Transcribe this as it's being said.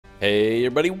Hey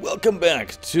everybody, welcome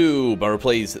back to Barbara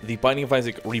Plays The Binding of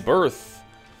Isaac Rebirth.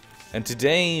 And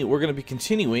today we're going to be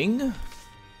continuing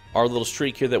our little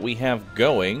streak here that we have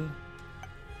going.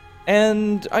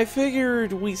 And I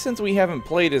figured since we haven't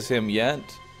played as him yet,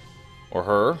 or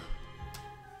her,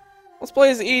 let's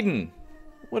play as Eden,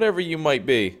 whatever you might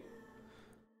be.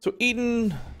 So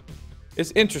Eden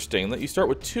is interesting that you start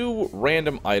with two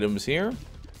random items here.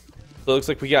 So it looks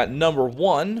like we got number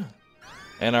 1.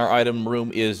 And our item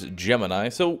room is Gemini.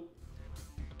 So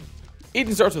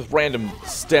Eden starts with random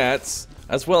stats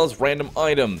as well as random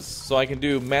items. So I can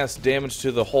do mass damage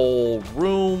to the whole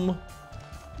room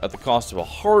at the cost of a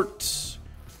heart.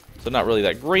 So not really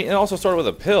that great. And also started with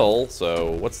a pill.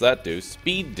 So what's that do?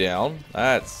 Speed down.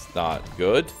 That's not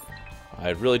good.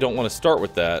 I really don't want to start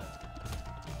with that.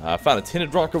 I found a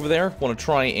tinted rock over there. Want to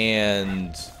try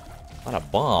and... not a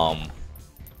bomb.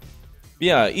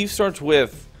 Yeah, Eve starts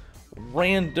with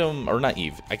random, or not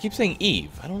Eve, I keep saying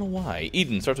Eve, I don't know why.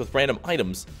 Eden starts with random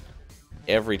items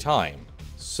every time.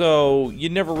 So you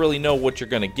never really know what you're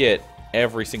going to get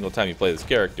every single time you play this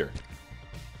character.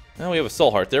 Now we have a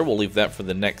soul heart there, we'll leave that for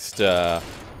the next,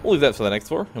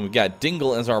 floor. And we've got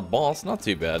Dingle as our boss, not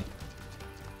too bad.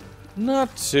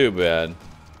 Not too bad.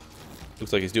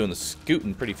 Looks like he's doing the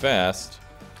scooting pretty fast.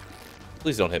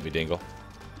 Please don't hit me, Dingle.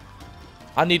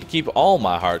 I need to keep all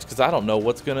my hearts because I don't know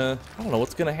what's gonna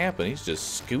happen. He's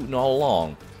just scooting all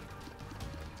along.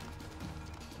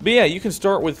 But yeah, you can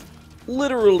start with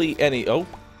literally any. Oh,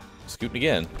 scooting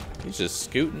again. He's just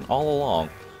scooting all along.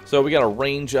 So we got a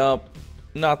range up,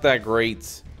 not that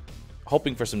great.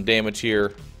 Hoping for some damage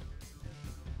here.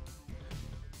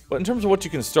 But in terms of what you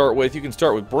can start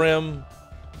with Brim.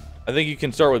 I think you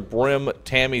can start with Brim,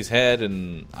 Tammy's head,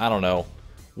 and I don't know,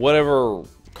 whatever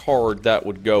card that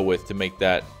would go with to make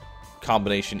that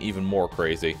combination even more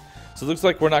crazy. So it looks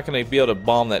like we're not going to be able to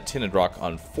bomb that tinted rock,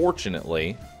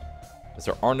 unfortunately, as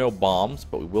there are no bombs,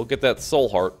 but we will get that soul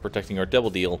heart protecting our devil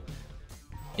deal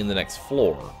in the next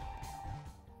floor.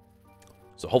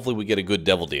 So hopefully we get a good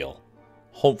devil deal.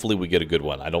 Hopefully we get a good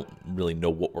one. I don't really know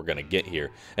what we're going to get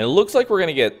here. And it looks like we're going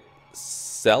to get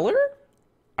Cellar,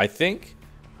 I think.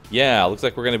 Yeah, it looks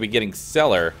like we're going to be getting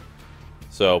Cellar.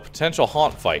 So potential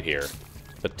haunt fight here.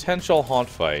 Potential haunt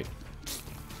fight.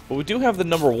 But we do have the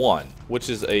number 1, which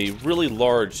is a really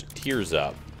large tears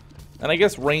up. And I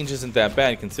guess range isn't that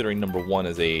bad considering number 1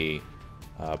 is a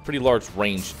pretty large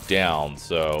range down.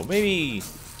 So maybe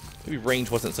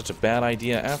range wasn't such a bad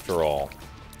idea after all.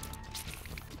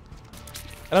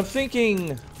 And I'm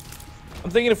thinking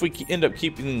if we end up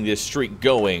keeping this streak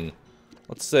going,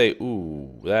 let's say,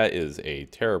 ooh, that is a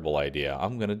terrible idea.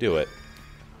 I'm gonna do it.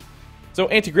 So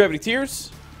anti-gravity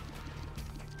tears.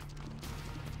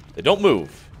 They don't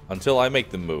move until I make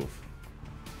them move.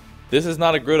 This is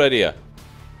not a good idea.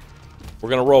 We're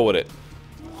gonna roll with it.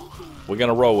 We're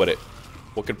gonna roll with it.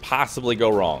 What could possibly go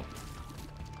wrong?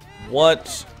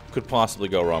 What could possibly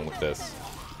go wrong with this?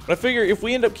 But I figure if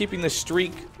we end up keeping this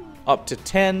streak up to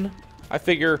 10, I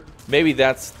figure maybe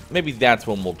that's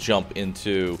when we'll jump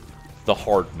into the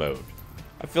hard mode.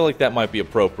 I feel like that might be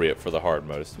appropriate for the hard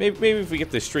mode. Maybe if we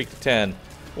get this streak to 10,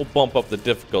 we'll bump up the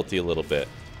difficulty a little bit.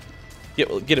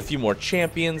 Get a few more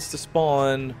champions to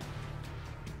spawn.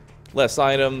 Less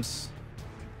items.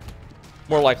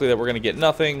 More likely that we're going to get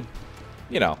nothing.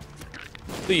 You know,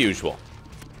 the usual.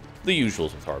 The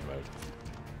usuals with hard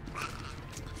mode.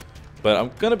 But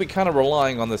I'm going to be kind of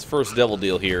relying on this first devil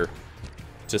deal here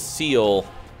to seal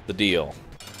the deal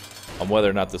on whether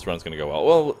or not this run's going to go well.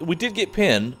 Well, we did get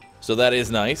pinned, so that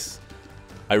is nice.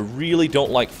 I really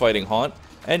don't like fighting Haunt.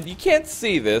 And you can't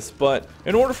see this, but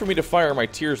in order for me to fire my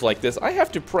tears like this, I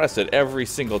have to press it every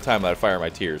single time that I fire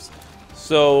my tears.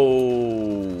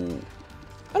 So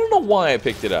I don't know why I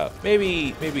picked it up.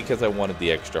 Maybe because I wanted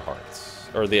the extra hearts,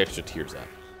 or the extra tears up.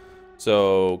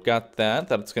 So got that.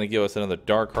 That's going to give us another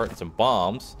dark heart and some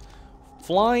bombs.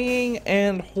 Flying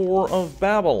and Whore of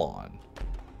Babylon.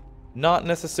 Not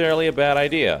necessarily a bad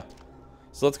idea.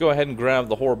 So let's go ahead and grab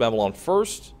the Whore of Babylon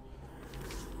first.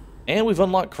 And we've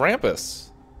unlocked Krampus.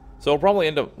 So we'll probably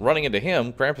end up running into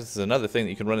him. Krampus is another thing that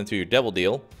you can run into your devil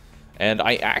deal. And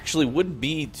I actually wouldn't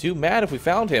be too mad if we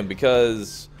found him,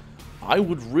 because I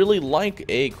would really like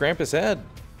a Krampus head.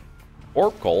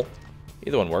 Or coal.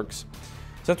 Either one works.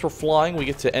 Since we're flying, we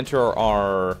get to enter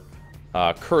our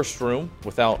cursed room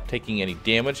without taking any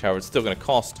damage. However, it's still going to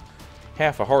cost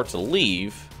half a heart to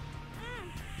leave.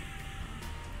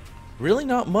 Really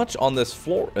not much on this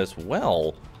floor as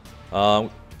well.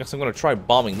 Guess I'm going to try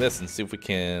bombing this and see if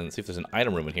there's an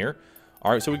item room in here.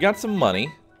 Alright, so we got some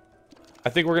money. I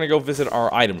think we're going to go visit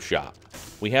our item shop.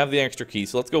 We have the extra key,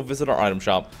 so let's go visit our item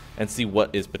shop and see what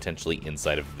is potentially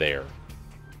inside of there.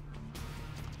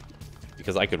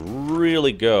 Because I could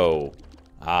really go...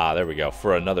 Ah, there we go.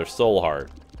 For another soul heart.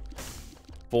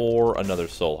 For another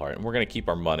soul heart. And we're going to keep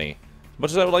our money. As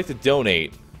much as I would like to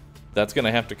donate, that's going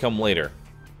to have to come later.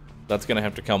 That's going to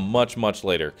have to come much, much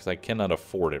later. Because I cannot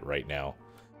afford it right now.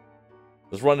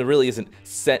 This run really isn't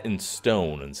set in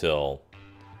stone until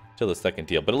the second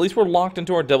deal. But at least we're locked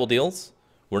into our double deals.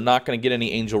 We're not going to get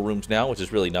any angel rooms now, which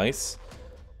is really nice.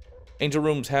 Angel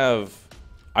rooms have,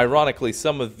 ironically,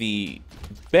 some of the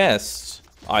best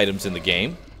items in the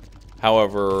game.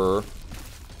 However,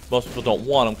 most people don't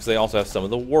want them because they also have some of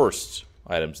the worst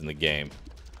items in the game.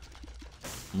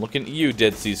 I'm looking at you,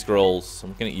 Dead Sea Scrolls. I'm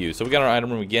looking at you. So we got our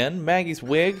item room again. Maggie's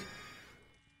wig.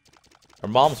 Our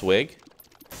mom's wig.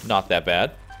 Not that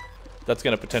bad. That's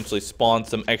going to potentially spawn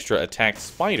some extra attack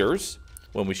spiders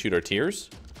when we shoot our tears.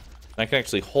 I can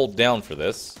actually hold down for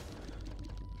this.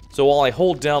 So while I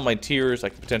hold down my tears, I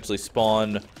can potentially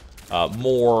spawn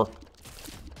more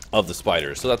of the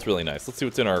spiders. So that's really nice. Let's see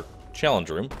what's in our challenge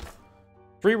room.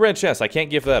 3 red chests. I can't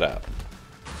give that up.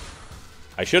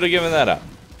 I should have given that up.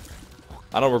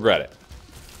 I don't regret it.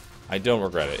 I don't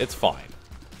regret it. It's fine.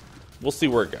 We'll see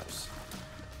where it goes.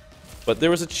 But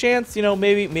there was a chance, you know,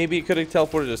 maybe it could have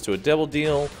teleported us to a double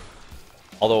deal.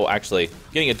 Although, actually,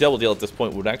 getting a double deal at this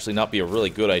point would actually not be a really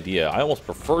good idea. I almost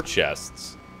prefer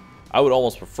chests. I would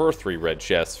almost prefer 3 red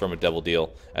chests from a double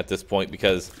deal at this point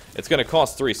because it's going to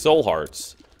cost 3 soul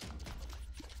hearts.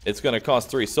 It's going to cost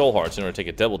 3 soul hearts in order to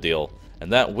take a double deal,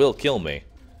 and that will kill me.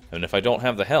 And if I don't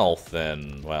have the health,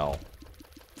 then, well,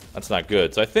 that's not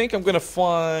good. So I think I'm going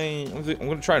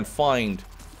to try and find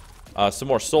some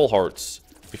more soul hearts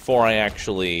before I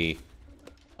actually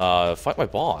fight my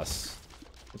boss.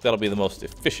 I think that'll be the most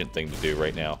efficient thing to do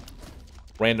right now.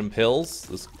 Random pills.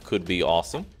 This could be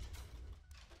awesome.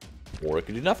 Or it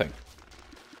could do nothing.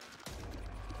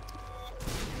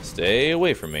 Stay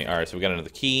away from me. Alright, so we got another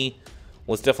key.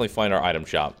 Let's definitely find our item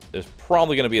shop. There's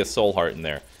probably going to be a soul heart in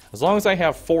there. As long as I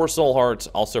have 4 soul hearts,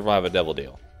 I'll survive a devil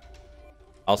deal.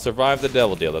 I'll survive the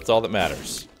devil deal. That's all that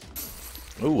matters.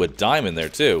 Ooh, a diamond there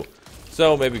too.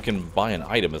 So maybe we can buy an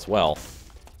item as well.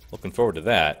 Looking forward to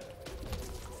that.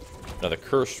 Another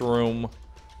cursed room.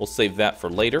 We'll save that for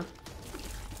later.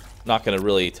 Not going to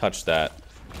really touch that.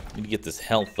 Need to get this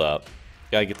health up.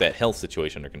 Gotta get that health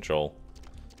situation under control.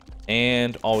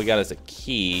 And all we got is a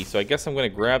key. So I guess I'm going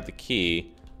to grab the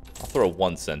key. I'll throw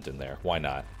 1 cent in there. Why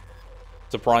not?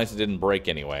 Surprised it didn't break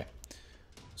anyway.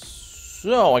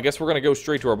 So I guess we're going to go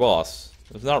straight to our boss.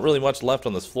 There's not really much left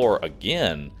on this floor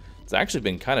again. It's actually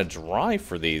been kind of dry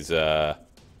for these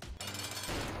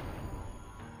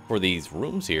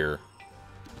rooms here.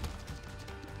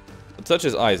 But such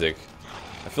as Isaac,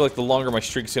 I feel like the longer my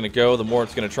streak's going to go, the more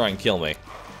it's going to try and kill me.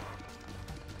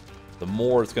 The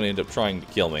more it's going to end up trying to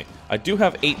kill me. I do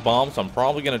have 8 bombs, so I'm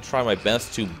probably going to try my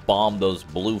best to bomb those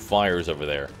blue fires over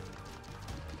there.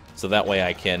 So that way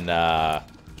I can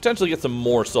potentially get some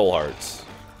more soul hearts.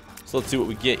 So let's see what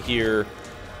we get here.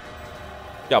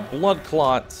 Got blood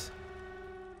clot,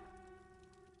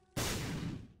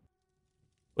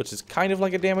 which is kind of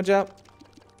like a damage up.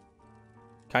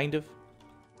 Kind of.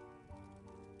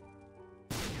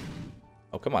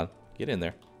 Oh, come on. Get in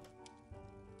there.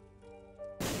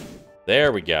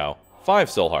 There we go. 5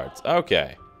 soul hearts.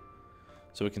 Okay.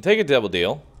 So we can take a double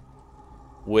deal,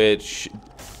 which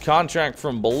contract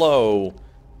from below,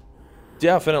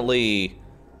 definitely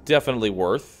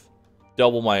worth.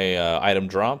 Double my item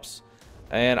drops.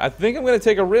 And I think I'm going to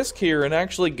take a risk here and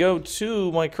actually go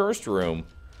to my cursed room.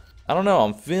 I don't know.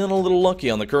 I'm feeling a little lucky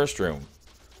on the cursed room.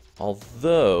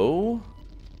 Although,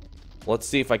 let's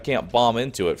see if I can't bomb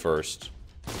into it first.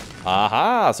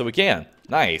 Aha! So we can.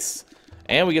 Nice.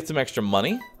 And we get some extra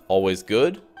money. Always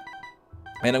good.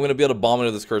 And I'm going to be able to bomb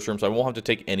into this cursed room, so I won't have to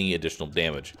take any additional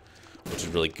damage. Which is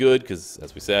really good, because,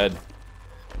 as we said,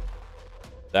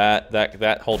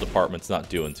 that whole department's not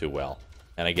doing too well.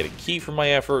 And I get a key for my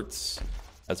efforts,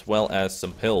 as well as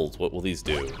some pills. What will these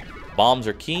do? Bombs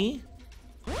are key.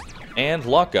 And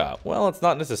luck up. Well, it's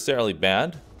not necessarily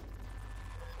bad.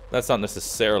 That's not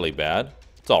necessarily bad.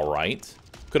 It's alright.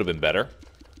 Could have been better.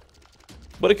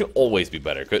 But it could always be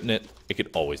better, couldn't it? It could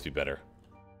always be better.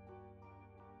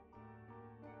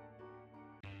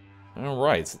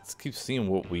 Alright, so let's keep seeing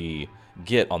what we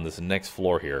get on this next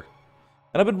floor here.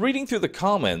 And I've been reading through the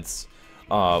comments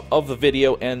of the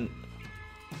video, and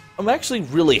I'm actually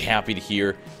really happy to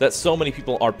hear that so many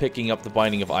people are picking up The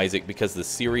Binding of Isaac because of this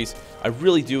series. I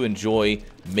really do enjoy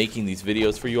making these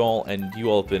videos for you all, and you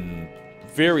all have been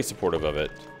very supportive of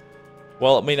it.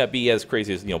 While it may not be as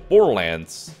crazy as, you know,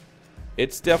 Borderlands,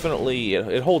 it's definitely,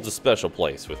 it holds a special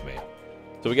place with me.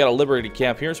 So we got a liberated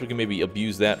cap here, so we can maybe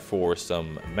abuse that for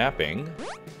some mapping.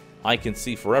 I can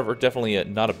see forever, definitely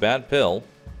not a bad pill.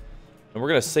 And we're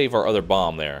gonna save our other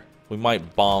bomb there. We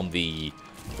might bomb the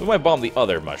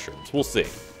other mushrooms. We'll see.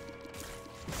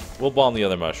 We'll bomb the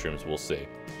other mushrooms. We'll see.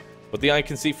 But the I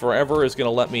can see forever is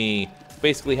gonna let me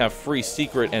basically have free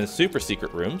secret and super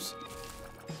secret rooms.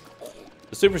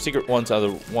 The super secret ones are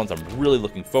the ones I'm really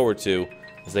looking forward to,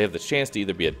 as they have the chance to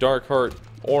either be a dark heart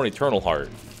or an eternal heart,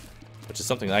 which is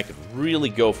something that I could really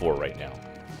go for right now.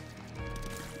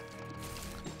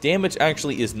 Damage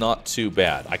actually is not too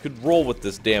bad. I could roll with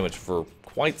this damage for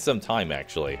quite some time,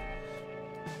 actually.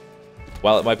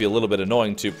 While it might be a little bit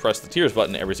annoying to press the tears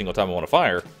button every single time I want to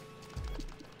fire,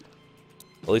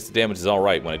 at least the damage is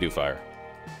alright when I do fire.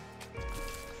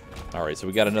 Alright, so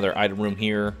we got another item room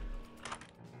here.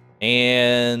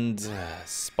 And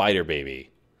Spider Baby.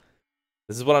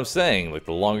 This is what I'm saying. Like,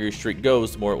 the longer your streak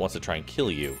goes, the more it wants to try and kill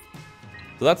you.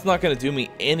 So that's not going to do me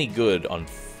any good,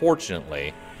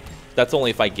 unfortunately. That's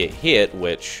only if I get hit,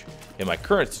 which, in my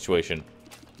current situation,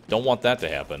 don't want that to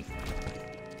happen.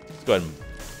 Let's go ahead and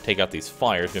take out these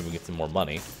fires. Maybe we get some more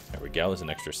money. There we go. There's an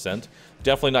extra cent.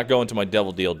 Definitely not going to my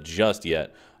devil deal just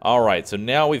yet. Alright, so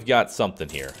now we've got something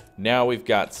here. Now we've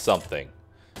got something.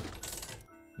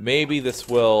 Maybe this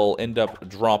will end up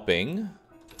dropping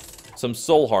some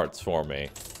soul hearts for me.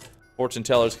 Fortune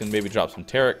tellers can maybe drop some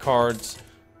tarot cards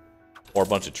or a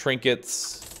bunch of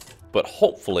trinkets, but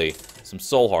hopefully some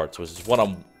soul hearts, which is what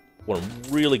I'm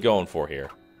really going for here.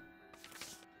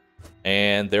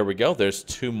 And there we go. There's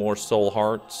 2 more soul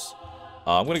hearts.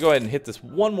 I'm going to go ahead and hit this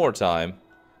one more time,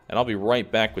 and I'll be right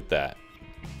back with that.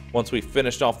 Once we've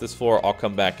finished off this floor, I'll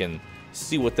come back and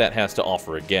see what that has to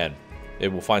offer again.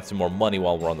 Maybe we'll find some more money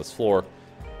while we're on this floor.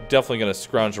 Definitely going to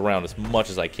scrounge around as much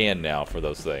as I can now for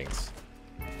those things.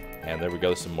 And there we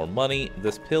go, some more money.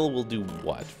 This pill will do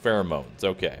what? Pheromones,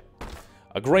 okay.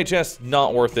 A great chest,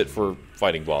 not worth it for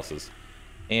fighting bosses.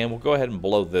 And we'll go ahead and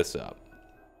blow this up.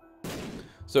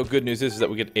 So good news is that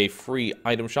we get a free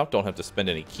item shop, don't have to spend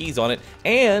any keys on it,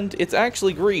 and it's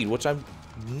actually greed, which I'm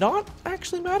not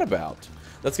actually mad about.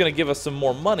 That's going to give us some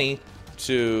more money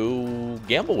to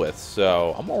gamble with,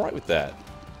 so I'm alright with that.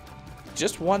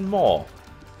 Just one more.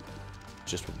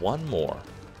 Just one more.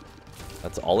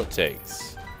 That's all it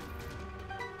takes.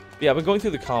 Yeah, I've been going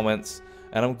through the comments,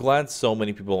 and I'm glad so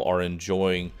many people are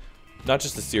enjoying not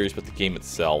just the series, but the game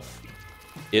itself.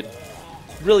 It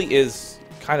really is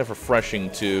kind of refreshing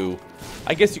to,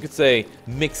 I guess you could say,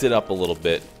 mix it up a little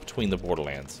bit between the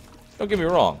Borderlands. Don't get me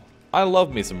wrong, I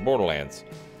love me some Borderlands,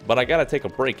 but I gotta take a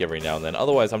break every now and then,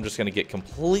 otherwise I'm just gonna get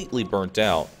completely burnt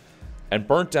out. And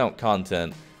burnt out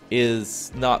content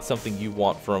is not something you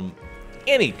want from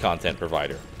any content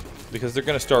provider, because they're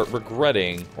gonna start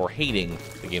regretting or hating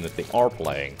the game that they are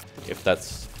playing if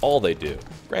that's all they do.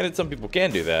 Granted, some people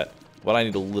can do that, but I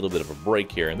need a little bit of a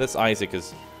break here, and this Isaac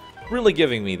is really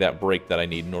giving me that break that I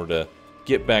need in order to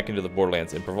get back into the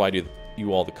Borderlands and provide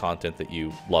you all the content that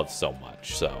you love so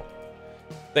much. So,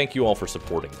 thank you all for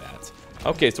supporting that.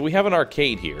 Okay, so we have an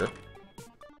arcade here,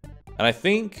 and I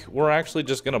think we're actually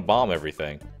just gonna bomb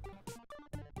everything.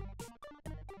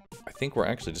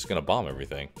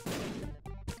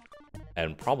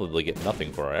 And probably get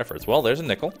nothing for our efforts. Well, there's a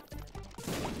nickel.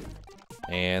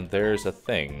 And there's a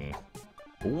thing.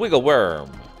 Wiggle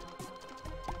worm.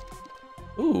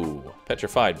 Ooh,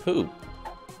 petrified poop.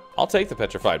 I'll take the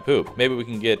petrified poop. Maybe we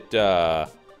can get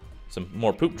some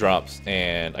more poop drops,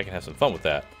 and I can have some fun with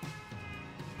that.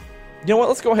 You know what?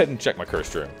 Let's go ahead and check my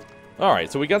cursed room.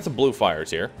 Alright, so we got some blue fires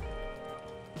here.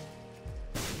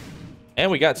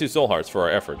 And we got 2 soul hearts for our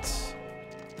efforts.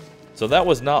 So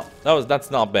that's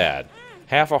not bad.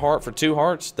 Half a heart for 2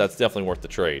 hearts, that's definitely worth the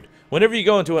trade. Whenever you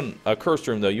go into a cursed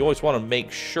room, though, you always want to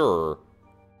make sure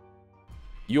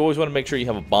you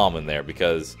have a bomb in there,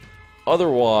 because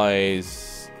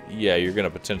otherwise, yeah, you're going to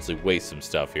potentially waste some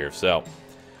stuff here. So,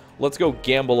 let's go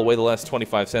gamble away the last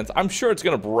 25 cents. I'm sure it's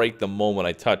going to break the moment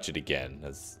I touch it again,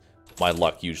 as my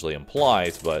luck usually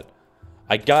implies, but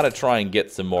I got to try and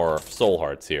get some more soul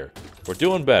hearts here. We're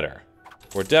doing better.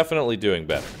 We're definitely doing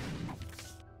better.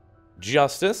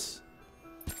 Justice.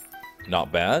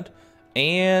 Not bad.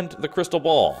 And the crystal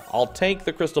ball. I'll take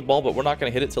the crystal ball, but we're not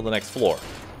going to hit it till the next floor.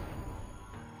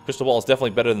 Crystal ball is definitely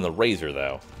better than the razor,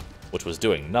 though, which was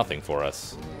doing nothing for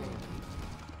us.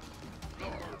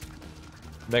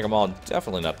 Mega Maw,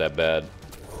 definitely not that bad.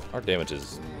 Our damage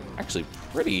is actually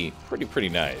pretty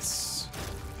nice.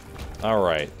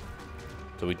 Alright.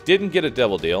 So we didn't get a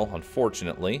devil deal,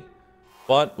 unfortunately.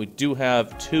 But we do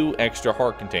have 2 extra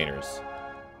heart containers.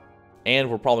 And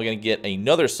we're probably going to get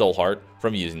another soul heart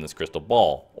from using this crystal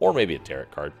ball. Or maybe a tarot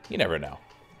card. You never know.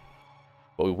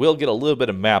 But we will get a little bit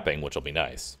of mapping, which will be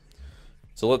nice.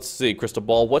 So let's see, crystal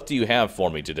ball, what do you have for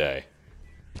me today?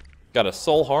 Got a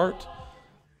soul heart.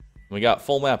 We got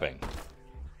full mapping.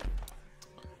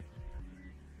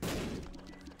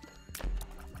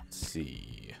 Let's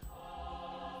see.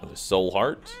 Another soul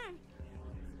heart.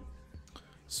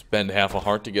 Spend half a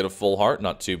heart to get a full heart.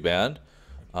 Not too bad.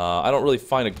 I don't really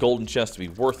find a golden chest to be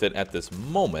worth it at this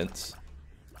moment.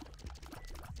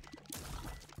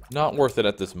 Not worth it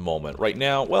at this moment. Right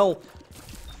now, well...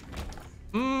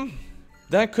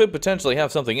 that could potentially have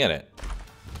something in it.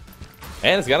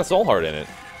 And it's got a soul heart in it.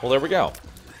 Well, there we go.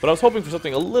 But I was hoping for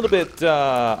something a little bit,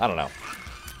 I don't know.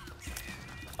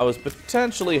 I was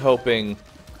potentially hoping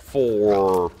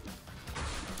for...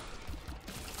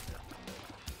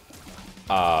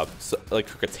 like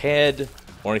Crooked's head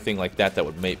or anything like that that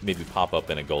would maybe pop up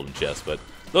in a golden chest. But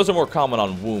those are more common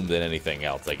on Womb than anything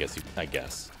else, I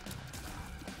guess.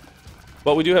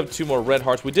 But we do have 2 more red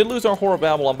hearts. We did lose our Horror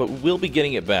Babylon, but we will be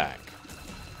getting it back.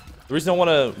 The reason I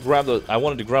wanted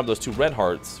to grab those 2 red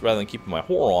hearts rather than keeping my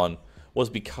horror on was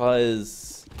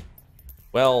because,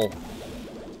 well,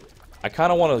 I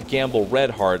kind of want to gamble red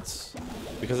hearts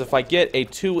because if I get a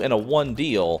 2 and a 1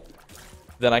 deal,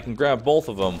 then I can grab both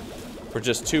of them for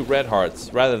just 2 red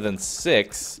hearts rather than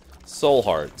 6 soul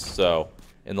hearts. So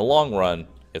in the long run,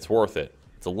 it's worth it.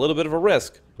 It's a little bit of a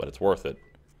risk, but it's worth it.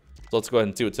 So let's go ahead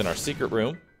and see what's in our secret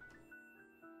room.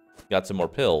 Got some more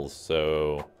pills,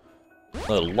 so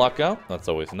a little luck up, that's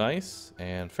always nice,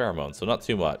 and pheromones, so not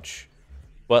too much.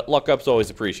 But luck up's always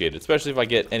appreciated, especially if I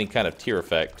get any kind of tier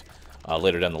effect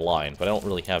later down the line. But I don't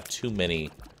really have too many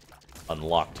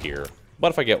unlocked here.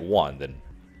 But if I get 1, then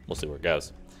we'll see where it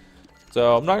goes.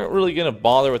 So I'm not really going to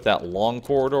bother with that long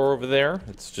corridor over there.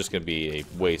 It's just going to be a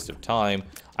waste of time.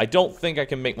 I don't think I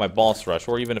can make my boss rush,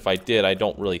 or even if I did, I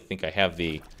don't really think I have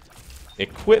the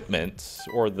equipment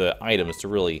or the items to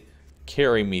really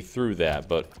carry me through that.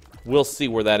 But we'll see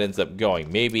where that ends up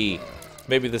going. Maybe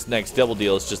this next devil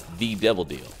deal is just the devil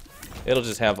deal. It'll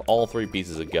just have all 3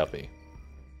 pieces of guppy.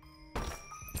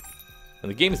 And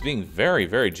the game is being very,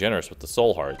 very generous with the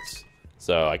soul hearts.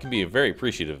 So I can be very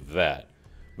appreciative of that.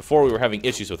 Before we were having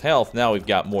issues with health, now we've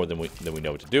got more than we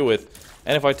know what to do with.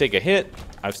 And if I take a hit,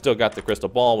 I've still got the crystal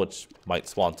ball, which might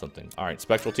spawn something. Alright,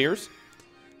 spectral tears.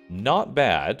 Not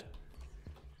bad.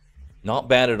 Not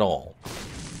bad at all.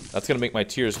 That's going to make my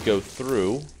tears go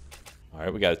through.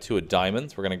 Alright, we got a 2 of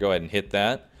diamonds. We're going to go ahead and hit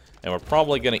that. And we're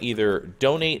probably going to either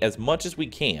donate as much as we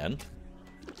can,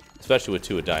 especially with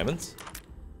 2 of diamonds.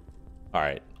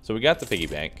 Alright, so we got the piggy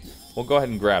bank. We'll go ahead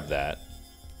and grab that.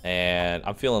 And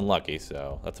I'm feeling lucky,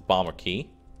 so that's a bomber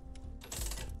key.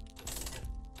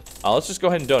 Let's just go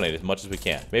ahead and donate as much as we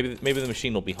can. Maybe the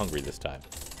machine will be hungry this time.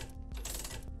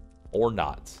 Or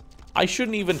not. I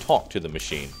shouldn't even talk to the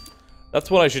machine. That's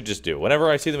what I should just do.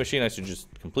 Whenever I see the machine, I should just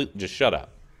shut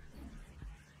up.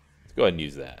 Let's go ahead and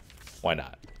use that. Why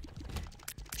not?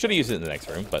 Should have used it in the next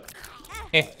room, but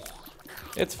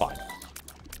it's fine.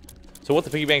 So what the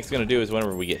piggy bank's going to do is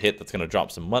whenever we get hit, that's going to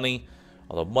drop some money.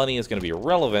 Although money is going to be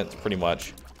irrelevant pretty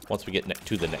much once we get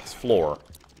to the next floor.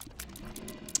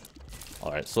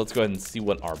 Alright, so let's go ahead and see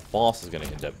what our boss is going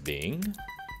to end up being.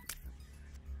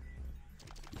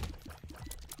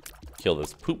 Kill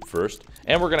this poop first.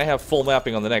 And we're going to have full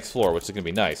mapping on the next floor, which is going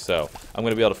to be nice. So I'm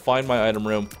going to be able to find my item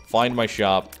room, find my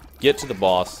shop, get to the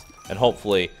boss, and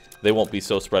hopefully they won't be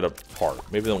so spread apart.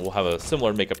 Maybe then we'll have a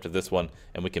similar makeup to this one,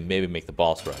 and we can maybe make the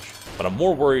boss rush. But I'm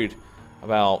more worried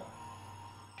about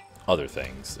other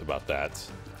things about that.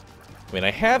 I mean, I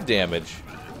have damage,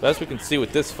 but as we can see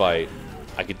with this fight,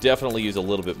 I could definitely use a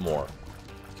little bit more.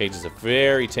 Cage is a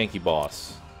very tanky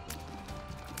boss.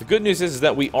 The good news is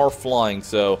that we are flying,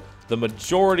 so the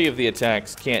majority of the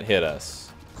attacks can't hit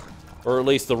us. Or at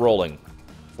least the rolling,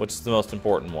 which is the most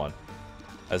important one.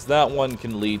 As that one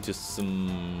can lead to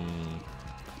some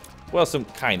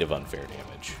kind of unfair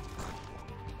damage.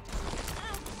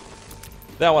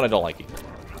 That one I don't like either.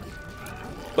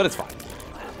 But it's fine.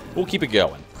 We'll keep it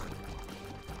going.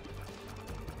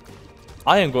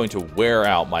 I am going to wear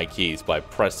out my keys by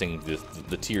pressing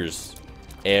the tears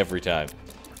every time.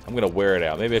 I'm going to wear it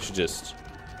out. Maybe I should just...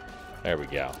 There we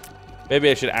go. Maybe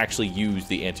I should actually use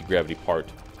the anti-gravity part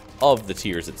of the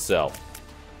tears itself.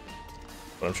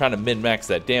 But I'm trying to min-max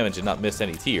that damage and not miss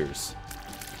any tears.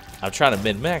 I'm trying to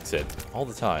min-max it all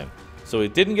the time. So we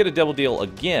didn't get a double deal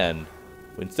again.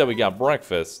 Instead we got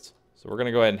breakfast. So we're going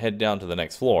to go ahead and head down to the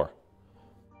next floor.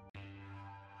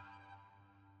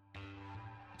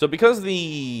 So because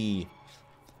the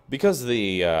because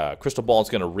the crystal ball is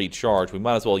going to recharge, we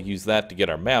might as well use that to get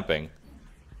our mapping.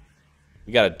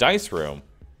 We got a dice room.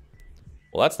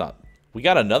 Well, that's not... We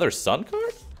got another sun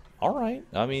card? Alright.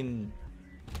 I mean...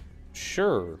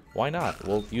 Sure. Why not?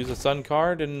 We'll use a sun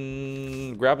card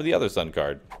and grab the other sun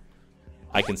card.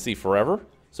 I can see forever.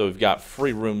 So we've got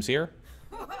free rooms here.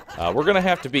 We're going to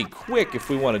have to be quick if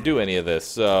we want to do any of this,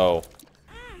 so...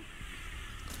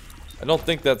 I don't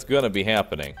think that's going to be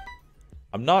happening.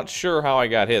 I'm not sure how I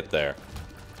got hit there.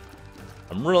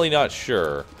 I'm really not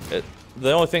sure.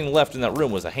 The only thing left in that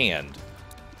room was a hand.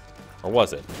 Or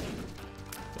was it?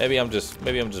 Maybe I'm just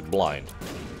blind.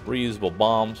 Reusable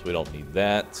bombs, we don't need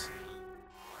that.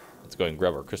 Let's go ahead and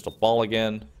grab our crystal ball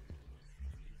again.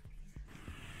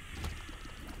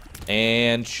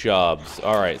 And Chubbs.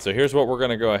 Alright, so here's what we're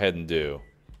going to go ahead and do.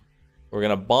 We're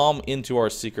going to bomb into our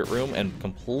secret room and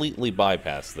completely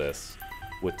bypass this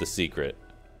with the secret.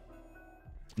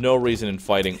 No reason in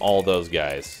fighting all those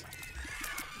guys.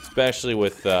 Especially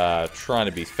with trying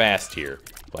to be fast here.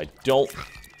 But I don't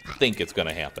think it's going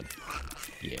to happen.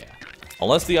 Yeah.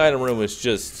 Unless the item room is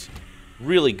just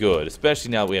really good.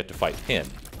 Especially now that we have to fight Pin.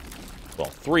 Well,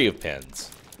 3 of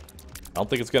Pins. I don't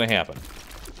think it's going to happen.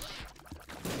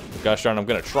 But gosh darn, I'm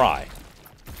going to try.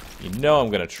 You know I'm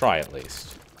going to try at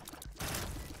least.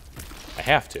 I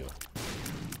have to.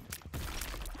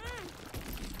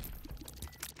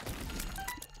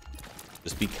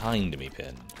 Just be kind to me,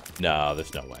 Pin. No,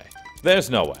 there's no way.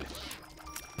 There's no way.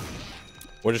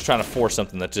 We're just trying to force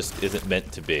something that just isn't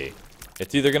meant to be.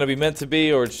 It's either going to be meant to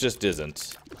be or it just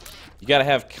isn't. You got to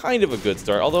have kind of a good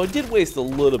start. Although I did waste a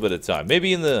little bit of time.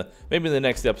 Maybe in the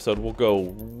next episode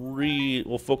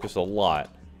we'll focus a lot.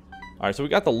 All right, so we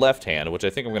got the left hand, which I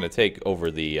think I'm going to take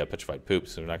over the petrified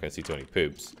poops. So we're not going to see too many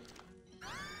poops.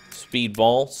 Speed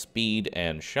ball, speed,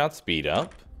 and shot speed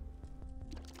up.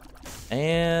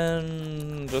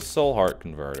 And the soul heart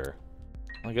converter.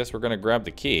 I guess we're going to grab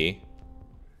the key.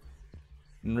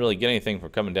 Didn't really get anything from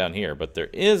coming down here, but there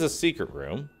is a secret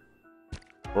room.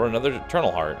 Or another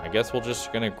eternal heart. I guess we're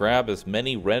just going to grab as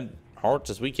many red hearts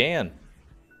as we can.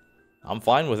 I'm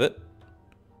fine with it.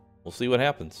 We'll see what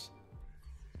happens.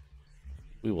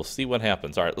 We will see what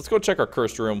happens. Alright, let's go check our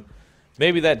cursed room.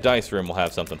 Maybe that dice room will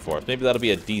have something for us. Maybe that'll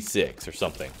be a D6 or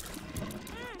something.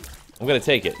 I'm going to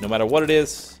take it. No matter what it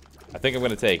is, I think I'm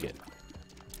going to take it.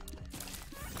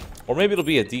 Or maybe it'll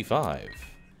be a D5.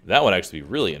 That would actually be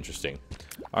really interesting.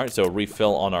 Alright, so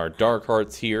refill on our dark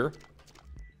hearts here.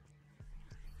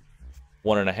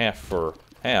 1.5 for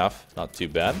half. Not too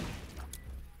bad.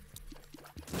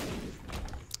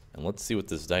 And let's see what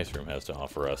this dice room has to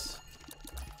offer us.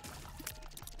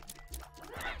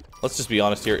 Let's just be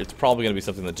honest here. It's probably going to be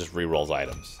something that just re-rolls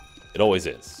items. It always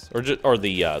is. Or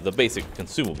the basic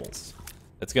consumables.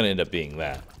 It's going to end up being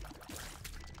that.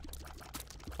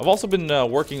 I've also been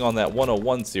working on that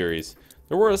 101 series.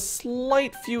 There were a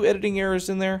slight few editing errors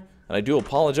in there, and I do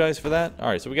apologize for that.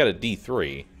 Alright, so we got a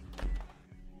D3.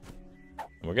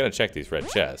 And we're going to check these red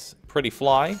chests. Pretty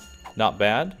fly. Not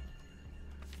bad.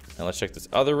 And let's check this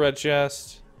other red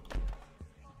chest.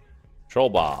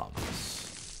 Troll bombs.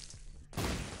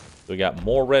 We got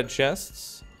more red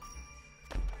chests.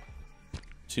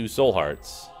 2 soul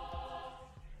hearts.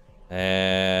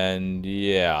 And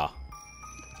yeah.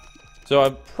 So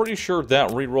I'm pretty sure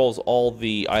that re-rolls all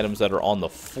the items that are on the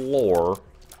floor.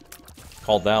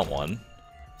 Called that one.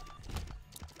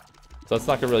 So that's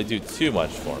not going to really do too much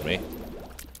for me.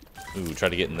 Ooh, try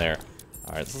to get in there.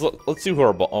 Alright, let's see who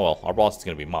our boss... Oh, well, our boss is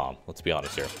going to be Mom. Let's be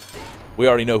honest here. We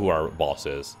already know who our boss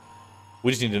is.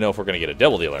 We just need to know if we're going to get a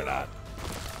Devil Deal or not.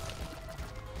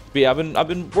 But yeah, I've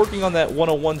been working on that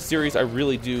 101 series. I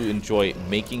really do enjoy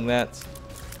making that.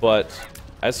 But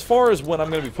as far as when I'm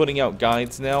going to be putting out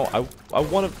guides now, I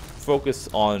want to focus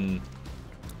on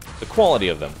the quality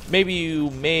of them. Maybe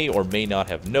you may or may not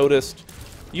have noticed.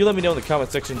 You let me know in the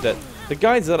comment section that the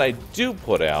guides that I do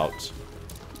put out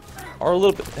are a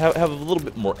little bit have a little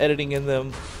bit more editing in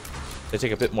them. They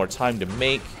take a bit more time to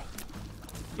make.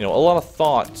 You know, a lot of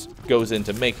thought goes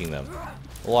into making them.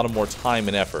 A lot of more time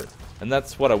and effort. And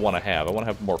that's what I want to have. I want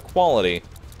to have more quality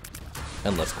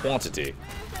and less quantity.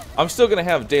 I'm still going to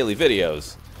have daily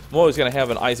videos. I'm always going to have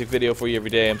an Isaac video for you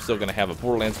every day. I'm still going to have a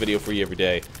Borderlands video for you every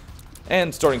day.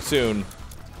 And starting soon,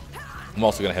 I'm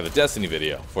also going to have a Destiny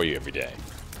video for you every day.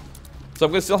 So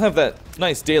I'm going to still have that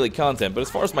nice daily content. But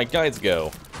as far as my guides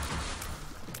go,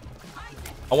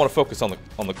 I want to focus on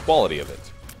the quality of it,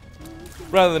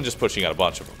 rather than just pushing out a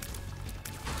bunch of them.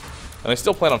 And I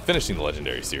still plan on finishing the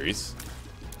Legendary series.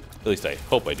 At least I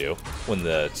hope I do. When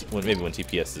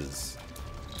TPS is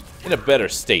in a better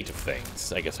state of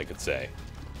things, I guess I could say.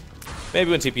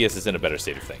 Maybe when TPS is in a better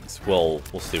state of things. We'll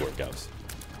see where it goes.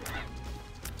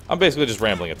 I'm basically just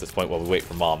rambling at this point while we wait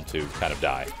for Mom to kind of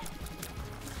die.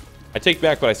 I take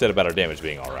back what I said about our damage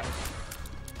being alright.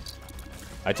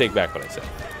 I take back what I said.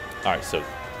 Alright, so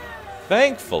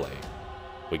thankfully,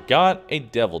 we got a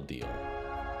devil deal.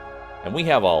 And we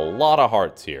have a lot of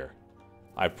hearts here.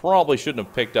 I probably shouldn't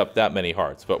have picked up that many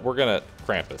hearts, but we're gonna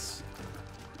Krampus.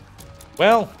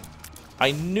 Well,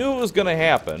 I knew it was gonna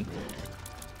happen.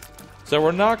 So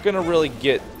we're not gonna really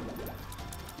get...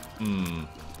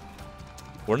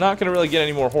 We're not gonna really get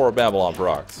any more Horror Babylon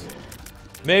procs.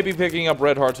 Maybe picking up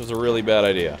red hearts was a really bad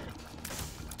idea.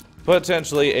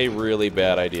 Potentially a really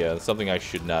bad idea. Something I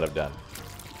should not have done.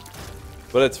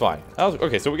 But it's fine.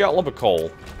 Okay, so we got Lump of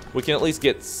Coal. We can at least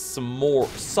get some more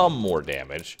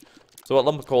damage. So what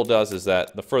Lump of Coal does is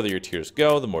that the further your tiers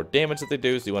go, the more damage that they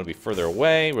do. So you want to be further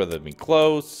away rather than be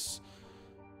close.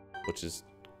 Which is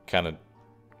kind of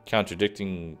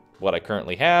contradicting what I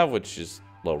currently have, which is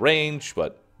low range,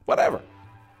 but whatever.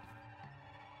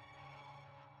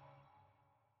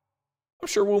 I'm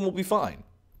sure Womb will be fine.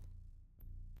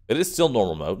 It is still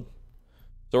normal mode.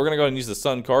 So we're going to go ahead and use the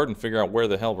sun card and figure out where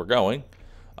the hell we're going.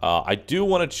 I do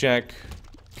want to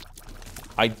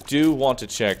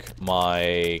check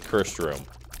my cursed room.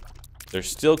 There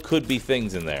still could be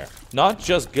things in there. Not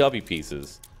just guppy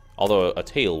pieces. Although a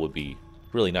tail would be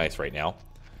really nice right now.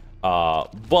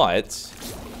 But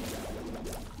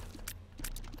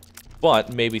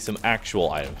maybe some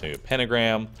actual items. Maybe a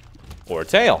pentagram or a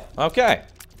tail. Okay.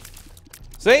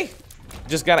 See?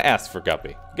 Just gotta ask for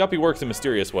Guppy. Guppy works in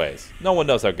mysterious ways. No one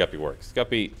knows how Guppy works.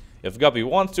 If Guppy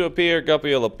wants to appear, Guppy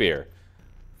will appear.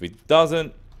 If he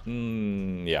doesn't,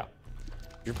 yeah.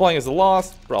 If you're playing as the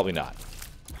Lost, probably not.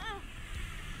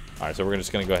 Alright, so we're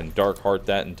just gonna go ahead and Dark Heart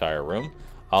that entire room.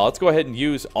 Let's go ahead and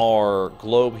use our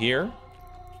globe here.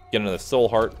 Get another Soul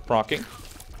Heart proccing.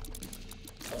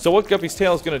 So what Guppy's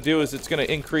tail is gonna do is it's gonna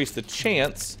increase the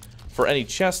chance for any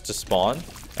chest to spawn.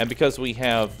 And because we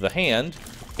have the hand,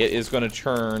 it is going to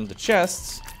turn the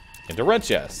chests into red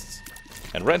chests.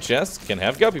 And red chests can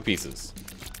have guppy pieces.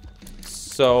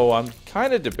 So I'm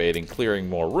kind of debating clearing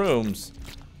more rooms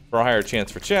for a higher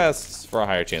chance for chests, for a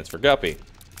higher chance for guppy.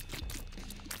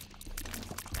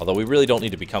 Although we really don't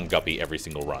need to become guppy every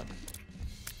single run.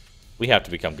 We have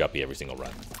to become guppy every single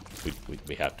run.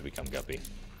 We have to become guppy.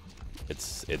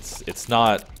 It's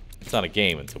not a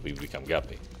game until we become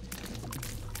guppy.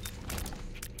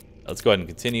 Let's go ahead and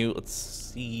continue. Let's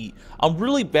see. I'm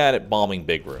really bad at bombing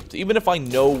big rooms. Even if I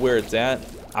know where it's at,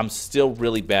 I'm still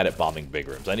really bad at bombing big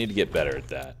rooms. I need to get better at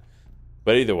that.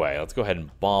 But either way, let's go ahead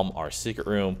and bomb our secret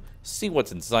room. See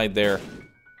what's inside there.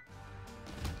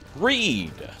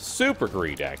 Greed. Super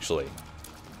greed, actually.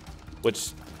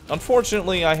 Which,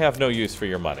 unfortunately, I have no use for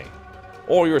your money.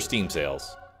 Or your Steam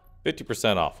sales.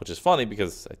 50% off, which is funny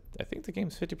because I think the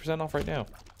game's 50% off right now.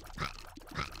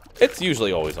 It's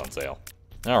usually always on sale.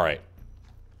 Alright.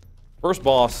 First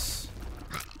boss.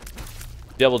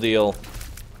 Devil deal.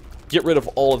 Get rid of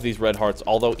all of these red hearts.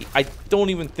 Although, I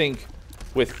don't even think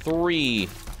with 3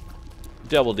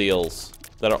 devil deals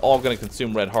that are all going to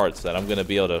consume red hearts that I'm going to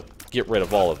be able to get rid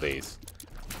of all of these.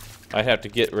 I'd have to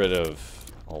get rid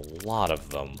of a lot of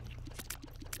them.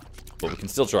 But we can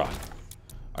still try.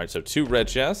 Alright, so 2 red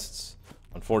chests.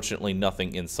 Unfortunately,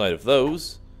 nothing inside of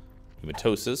those.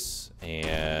 Hematosis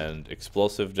and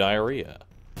explosive diarrhea.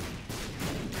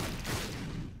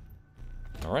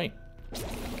 Alright.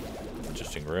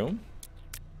 Interesting room.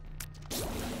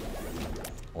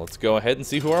 Let's go ahead and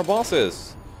see who our boss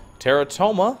is.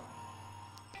 Teratoma.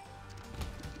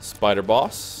 Spider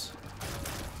boss.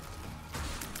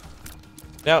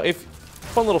 Now,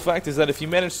 fun little fact is that if you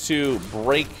manage to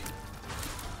break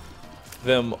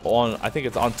them on, I think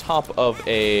it's on top of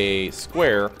a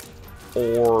square,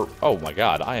 or, oh my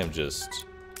god,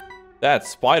 that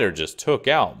spider just took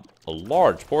out a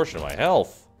large portion of my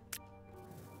health.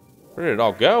 Where did it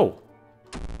all go?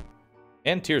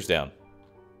 And tears down.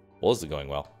 Well, this is going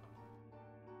well.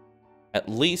 At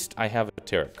least I have a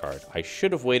tarot card. I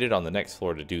should have waited on the next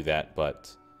floor to do that,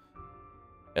 but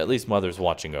at least Mother's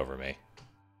watching over me.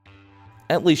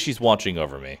 At least she's watching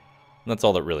over me. And that's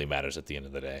all that really matters at the end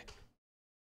of the day.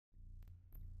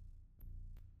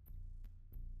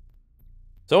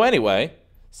 So anyway,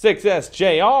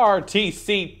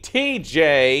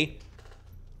 6SJRTCTJ.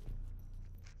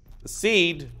 The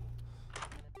seed.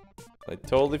 I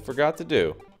totally forgot to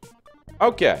do.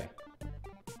 Okay.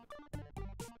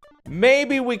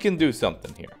 Maybe we can do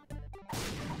something here.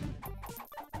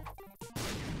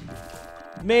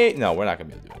 No, we're not going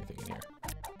to be able to do anything in here.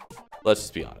 Let's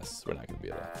just be honest. We're not going to be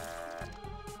able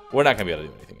to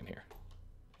do anything in here.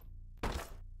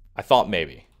 I thought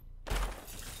maybe.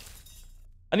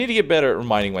 I need to get better at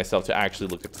reminding myself to actually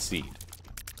look at the seed.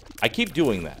 I keep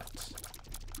doing that.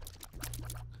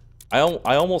 I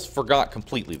almost forgot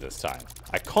completely this time.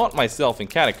 I caught myself in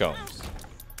catacombs.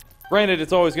 Granted,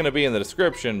 it's always going to be in the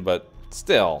description, but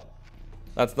still,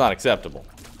 that's not acceptable.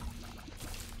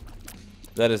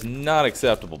 That is not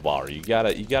acceptable, Baller.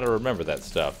 You gotta remember that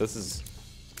stuff. This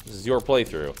is your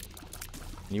playthrough.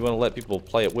 And you want to let people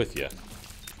play it with you.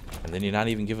 And then you're not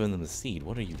even giving them the seed.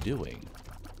 What are you doing?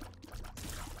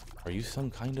 Are you some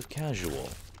kind of casual?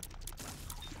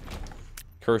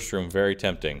 Cursed room, very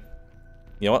tempting.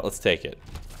 You know what? Let's take it.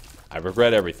 I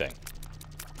regret everything.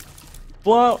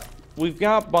 Well, we've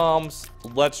got bombs.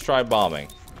 Let's try bombing.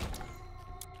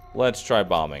 Let's try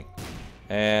bombing.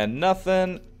 And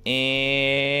nothing.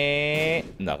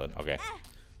 And nothing. Okay.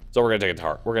 So we're gonna take a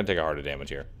heart. We're gonna take a heart of damage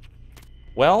here.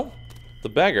 Well, the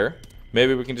beggar.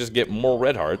 Maybe we can just get more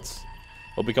red hearts.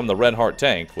 We'll become the red heart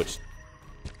tank, which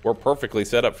we're perfectly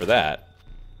set up for that.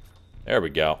 There we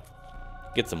go.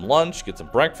 Get some lunch, get some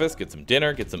breakfast, get some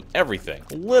dinner, get some everything.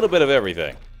 A little bit of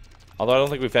everything. Although I don't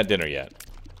think we've had dinner yet.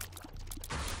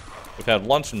 We've had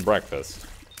lunch and breakfast.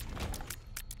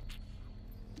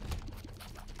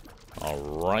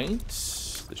 Alright.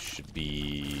 This should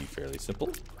be fairly simple.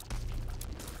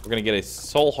 We're going to get a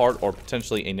soul heart or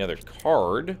potentially another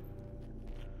card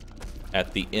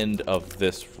at the end of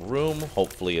this room.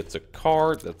 Hopefully it's a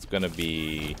card. That's going to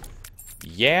be...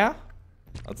 Yeah.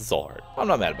 That's a soul heart. I'm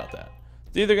not mad about that.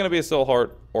 It's either going to be a soul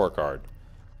heart or a card.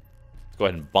 Let's go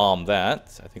ahead and bomb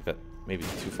that. I think that may be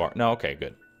too far. No, okay,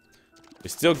 good. We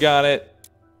still got it.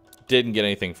 Didn't get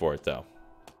anything for it, though.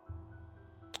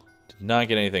 Did not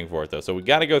get anything for it, though. So we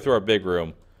got to go through our big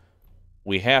room.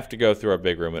 We have to go through our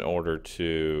big room in order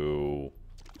to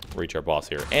reach our boss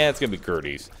here. And it's going to be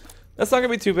Gertie's. That's not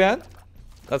going to be too bad.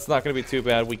 That's not going to be too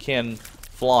bad. We can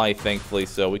fly, thankfully,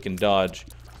 so we can dodge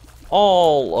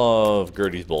all of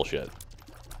Gertie's bullshit.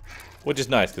 Which is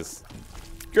nice, because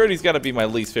Gertie's got to be my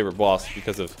least favorite boss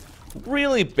because of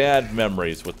really bad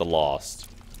memories with the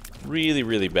Lost. Really,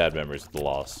 really bad memories with the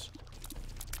Lost.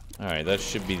 Alright, that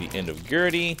should be the end of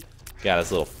Gertie. Got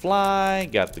his little fly,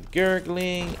 got the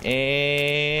gurgling,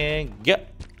 and...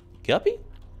 Guppy?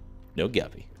 No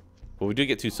Guppy. But we do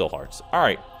get 2 soul hearts.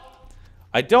 Alright.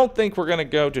 I don't think we're going to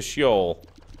go to Sheol,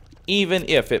 even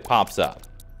if it pops up.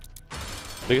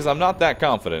 Because I'm not that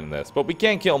confident in this. But we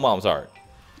can kill Mom's heart.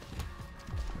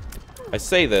 I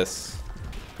say this,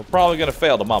 we're probably going to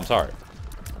fail to Mom's heart.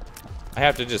 I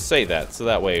have to just say that, so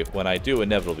that way, when I do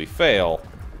inevitably fail,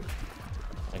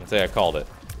 I can say I called it.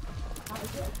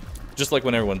 Just like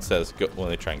when everyone says, when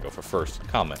they try and go for first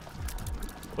comment.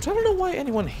 Which I don't know why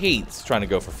anyone hates trying to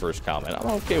go for first comment. I'm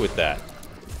okay with that.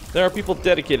 There are people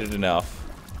dedicated enough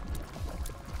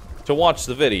to watch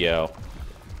the video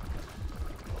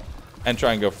and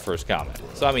try and go for first comment.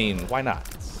 So, I mean, why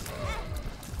not?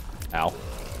 Ow.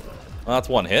 Well, that's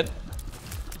one hit.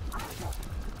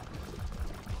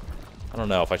 I don't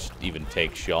know if I should even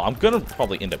take Sheol. I'm going to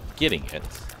probably end up getting it.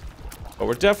 But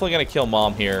we're definitely going to kill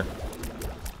Mom here.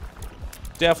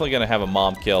 Definitely going to have a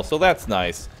Mom kill, so that's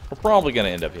nice. We're probably going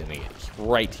to end up hitting it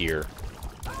right here.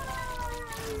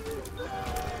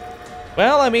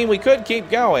 Well, I mean, we could keep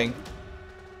going.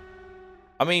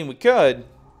 I mean, we could.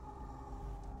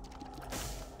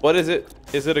 But is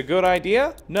it a good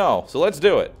idea? No, so let's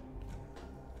do it.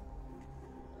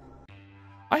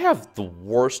 I have the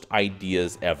worst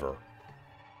ideas ever.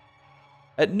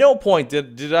 At no point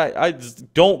did I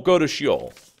just don't go to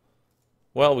Sheol.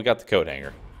 Well, we got the coat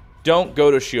hanger. Don't go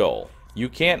to Sheol. You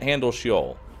can't handle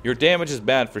Sheol. Your damage is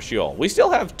bad for Sheol. We still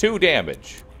have 2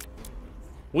 damage.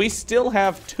 We still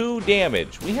have 2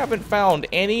 damage. We haven't found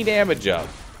any damage up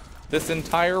this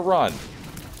entire run.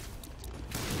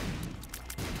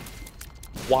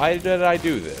 Why did I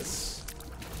do this?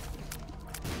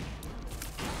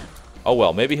 Oh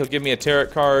well, maybe he'll give me a tarot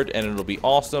card and it'll be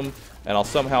awesome, and I'll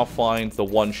somehow find the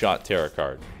one-shot tarot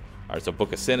card. Alright, so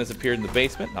Book of Sin has appeared in the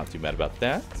basement. Not too mad about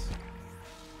that.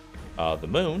 The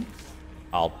moon.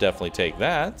 I'll definitely take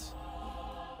that.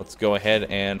 Let's go ahead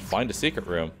and find a secret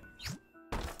room.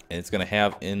 And it's going to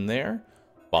have in there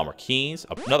bomber keys,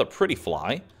 another pretty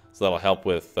fly, so that'll help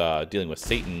with dealing with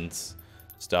Satan's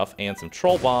stuff, and some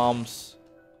troll bombs.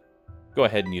 Go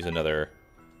ahead and use another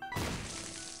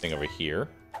thing over here.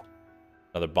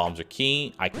 Another bombs are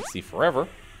key. I can see forever.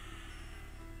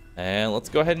 And let's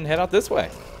go ahead and head out this way.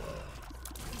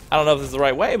 I don't know if this is the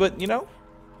right way, but you know.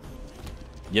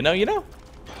 You know. You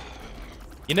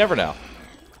never know.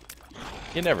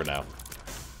 You never know.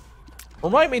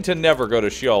 Remind me to never go to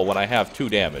Sheol when I have 2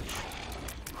 damage.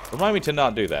 Remind me to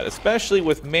not do that, especially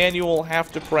with manual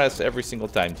have to press every single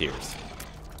time tiers.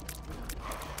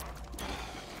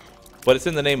 But it's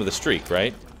in the name of the streak,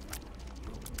 right?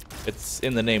 It's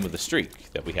in the name of the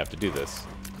streak that we have to do this.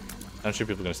 I'm sure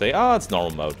people are going to say, oh, it's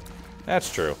normal mode.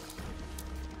 That's true.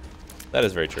 That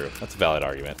is very true. That's a valid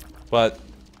argument. But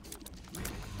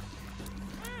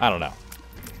I don't know.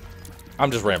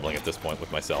 I'm just rambling at this point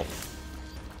with myself.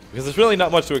 Because there's really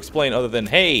not much to explain other than,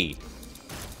 hey,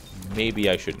 maybe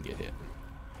I shouldn't get hit.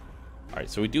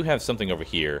 Alright, so we do have something over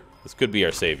here. This could be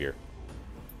our savior.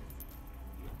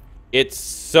 It's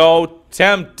so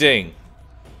tempting.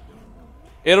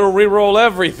 It'll reroll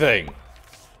everything.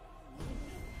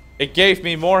 It gave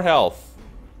me more health.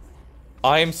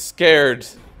 I'm scared.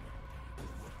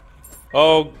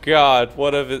 Oh god,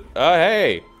 what if it...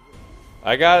 hey!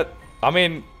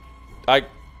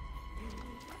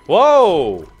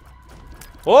 Whoa!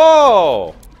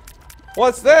 Whoa!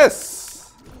 What's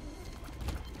this?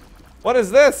 What is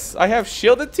this? I have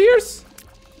shielded tears?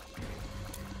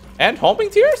 And homing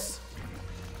tears?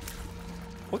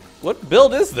 What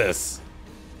build is this?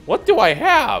 What do I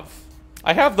have?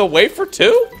 I have the wafer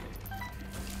too?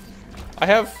 I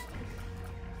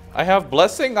have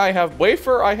blessing, I have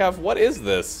wafer, I have... What is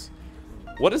this?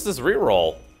 What is this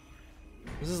reroll?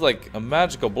 This is like a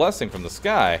magical blessing from the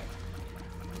sky.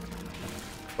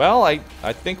 Well, I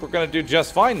think we're gonna do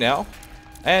just fine now.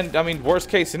 And, I mean, worst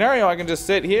case scenario, I can just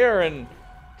sit here and...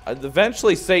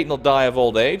 eventually Satan will die of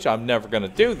old age. I'm never gonna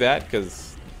do that,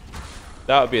 because...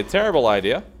 that would be a terrible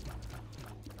idea.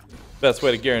 Best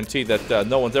way to guarantee that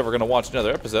no one's ever gonna watch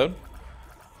another episode.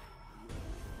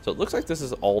 So it looks like this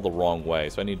is all the wrong way,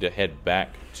 so I need to head back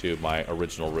to my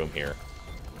original room here.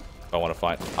 If I want to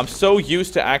find... I'm so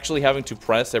used to actually having to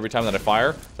press every time that I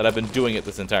fire that I've been doing it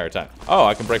this entire time. Oh,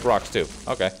 I can break rocks too.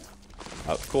 Okay.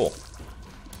 Cool.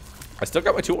 I still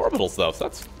got my 2 orbitals though, so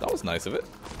that was nice of it.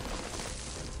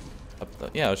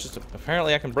 Yeah, it's just...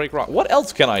 apparently I can break rock. What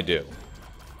else can I do?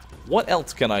 What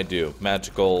else can I do?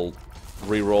 Magical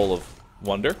reroll of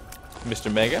wonder.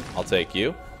 Mr. Mega, I'll take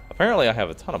you. Apparently I have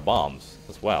a ton of bombs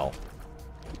as well.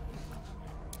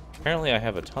 Apparently I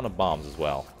have a ton of bombs as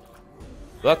well.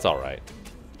 So that's alright.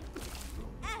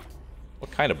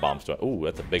 What kind of bombs do I... ooh,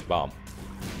 that's a big bomb.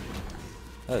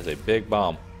 That is a big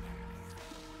bomb.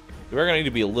 We're going to need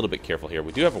to be a little bit careful here.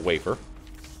 We do have a wafer.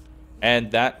 And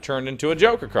that turned into a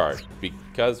Joker card.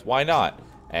 Because why not?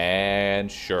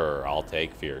 And sure, I'll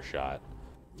take Fear Shot.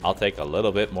 I'll take a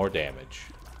little bit more damage.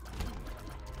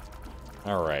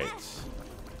 Alright.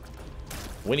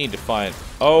 We need to find...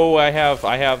 oh, I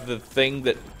have the thing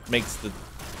that makes the...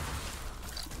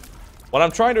 when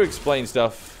I'm trying to explain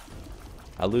stuff,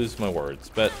 I lose my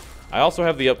words. But I also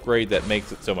have the upgrade that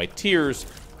makes it so my tears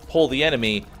pull the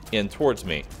enemy in towards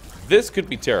me. This could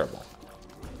be terrible.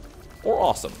 Or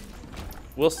awesome.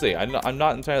 We'll see. I'm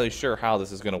not entirely sure how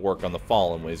this is going to work on the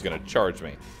Fallen when he's going to charge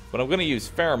me. But I'm going to use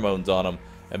pheromones on him,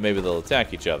 and maybe they'll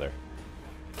attack each other.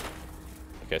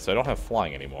 Okay, so I don't have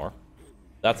flying anymore.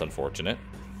 That's unfortunate.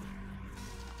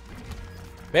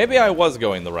 Maybe I was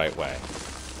going the right way.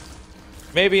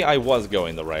 Maybe I was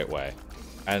going the right way.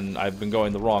 And I've been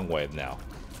going the wrong way now.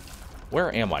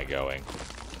 Where am I going?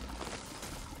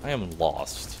 I am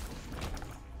lost.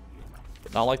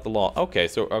 But not like the law. Okay,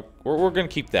 so we're going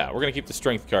to keep that. We're going to keep the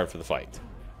strength card for the fight.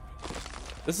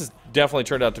 This has definitely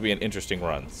turned out to be an interesting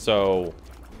run. So,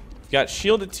 we've got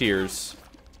Shielded Tears,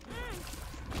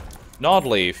 Gnawed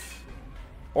Leaf,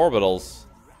 Orbitals,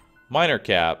 Minor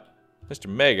Cap, Mr.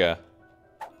 Mega.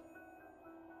 I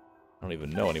don't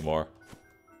even know anymore.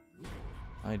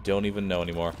 I don't even know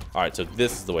anymore. Alright, so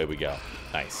this is the way we go.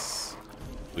 Nice.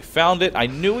 We found it. I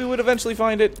knew we would eventually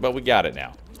find it, but we got it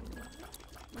now.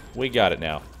 We got it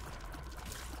now.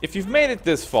 If you've made it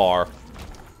this far,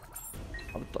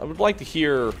 I would like to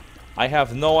hear... I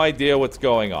have no idea what's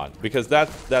going on, because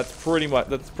that's pretty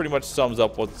much sums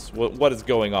up what is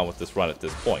going on with this run at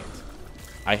this point.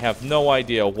 I have no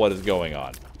idea what is going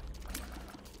on.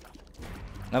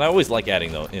 And I always like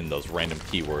adding in those random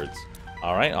keywords.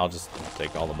 Alright, I'll just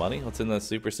take all the money. What's in the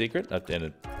super secret?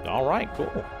 Alright,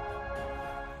 cool.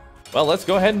 Well, let's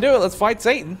go ahead and do it. Let's fight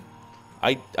Satan.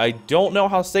 I don't know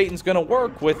how Satan's gonna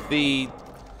work with the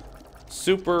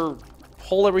super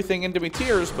pull everything into me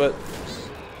tears, but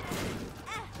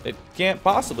it can't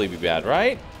possibly be bad,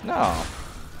 right? No.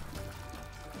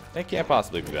 It can't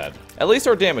possibly be bad. At least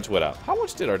our damage went up. How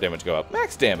much did our damage go up?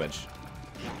 Max damage.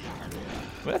 I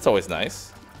mean, that's always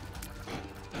nice.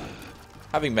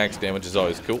 Having max damage is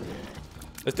always cool.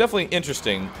 It's definitely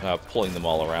interesting pulling them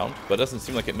all around, but it doesn't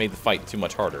seem like it made the fight too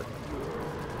much harder.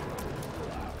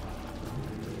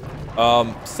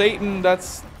 Satan,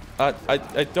 that's...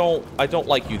 I don't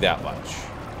like you that much.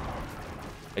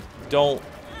 I don't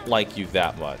like you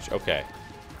that much. Okay.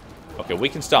 Okay, we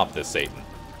can stop this, Satan.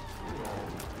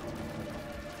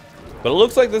 But it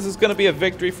looks like this is going to be a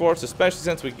victory for us, especially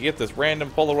since we can get this random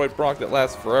Polaroid proc that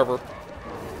lasts forever.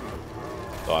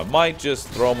 So I might just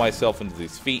throw myself into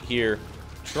these feet here,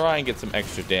 try and get some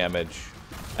extra damage.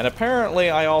 And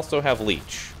apparently I also have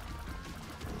Leech.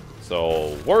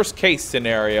 So worst case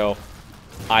scenario,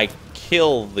 I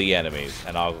kill the enemies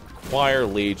and I'll acquire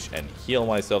Leech and heal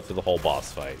myself through the whole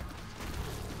boss fight.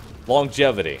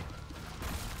 Longevity.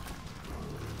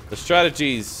 The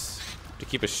strategy's to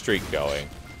keep a streak going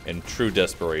in true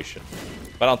desperation.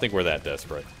 But I don't think we're that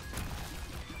desperate.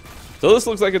 So this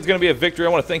looks like it's going to be a victory. I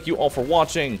want to thank you all for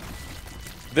watching.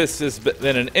 This has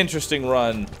been an interesting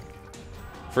run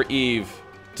for Eve,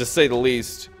 to say the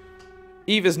least.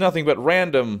 Eve is nothing but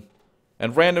random,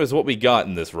 and random is what we got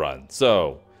in this run.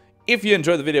 So, if you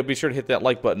enjoyed the video, be sure to hit that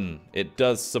like button. It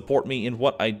does support me in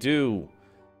what I do.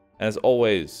 As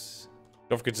always,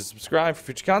 don't forget to subscribe for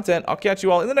future content. I'll catch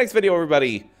you all in the next video,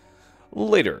 everybody.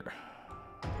 Later.